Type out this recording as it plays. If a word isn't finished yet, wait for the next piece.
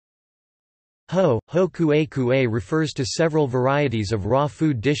Ho kue kue refers to several varieties of raw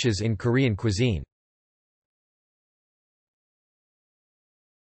food dishes in Korean cuisine.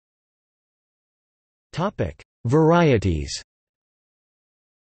 Varieties.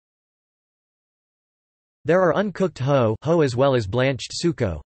 There are uncooked ho as well as blanched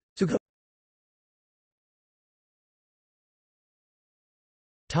suko.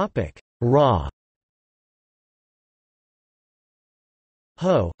 Raw.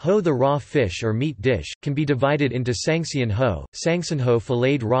 Ho the raw fish or meat dish, can be divided into sangseon ho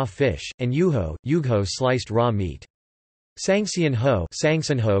filleted raw fish, and yugho sliced raw meat. Sangseon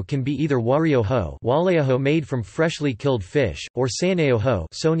ho can be either wario ho made from freshly killed fish, or saneo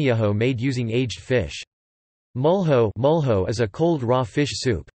ho made using aged fish. Mulho is a cold raw fish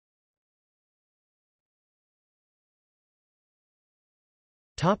soup.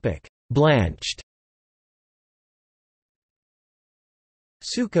 Blanched.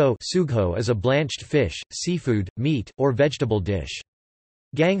 Sugho is a blanched fish, seafood, meat, or vegetable dish.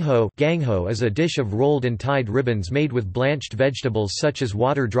 Gangho is a dish of rolled and tied ribbons made with blanched vegetables such as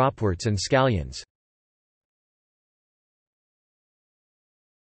water dropworts and scallions.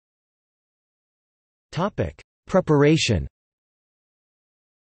 Preparation.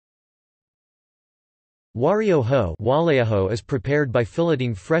 Wario ho is prepared by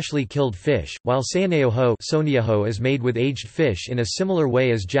filleting freshly killed fish, while saneo ho is made with aged fish in a similar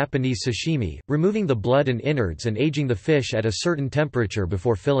way as Japanese sashimi, removing the blood and innards and aging the fish at a certain temperature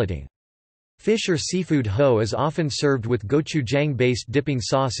before filleting. Fish or seafood ho is often served with gochujang-based dipping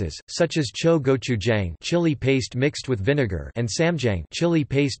sauces, such as cho gochujang, chili paste mixed with vinegar, and samjang, chili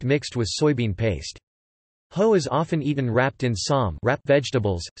paste mixed with soybean paste. Ho is often eaten wrapped in wrapped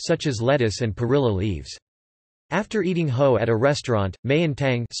vegetables, such as lettuce and perilla leaves. After eating ho at a restaurant,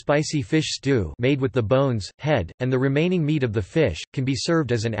 maeantang spicy fish stew made with the bones, head, and the remaining meat of the fish, can be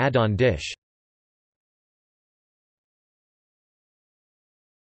served as an add-on dish.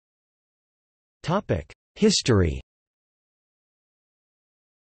 History.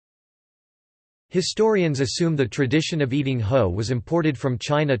 Historians assume the tradition of eating ho was imported from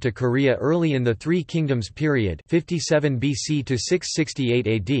China to Korea early in the Three Kingdoms period 57 BC to 668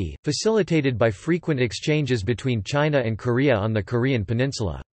 AD, facilitated by frequent exchanges between China and Korea on the Korean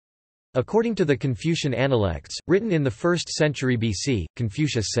peninsula. According to the Confucian Analects, written in the 1st century BC,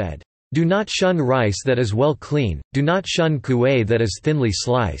 Confucius said, "Do not shun rice that is well clean, do not shun kue that is thinly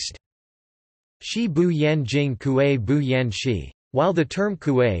sliced. Shi bu yan jing kue bu yan shi." While the term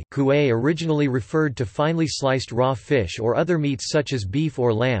kue originally referred to finely sliced raw fish or other meats such as beef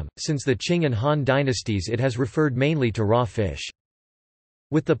or lamb, since the Qing and Han dynasties it has referred mainly to raw fish.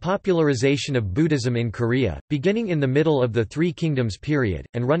 With the popularization of Buddhism in Korea, beginning in the middle of the Three Kingdoms period,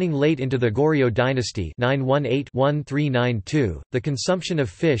 and running late into the Goryeo dynasty 918-1392, the consumption of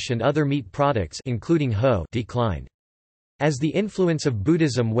fish and other meat products including ho declined. As the influence of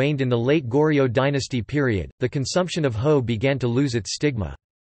Buddhism waned in the late Goryeo dynasty period, the consumption of ho began to lose its stigma.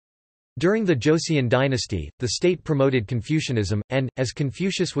 During the Joseon dynasty, the state promoted Confucianism, and, as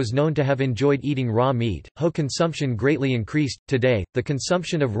Confucius was known to have enjoyed eating raw meat, ho consumption greatly increased. Today, the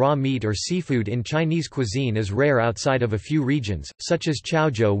consumption of raw meat or seafood in Chinese cuisine is rare outside of a few regions, such as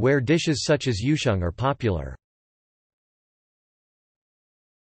Chaozhou, where dishes such as yusheng are popular.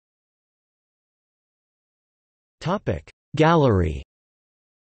 Gallery.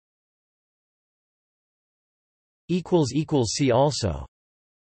 See also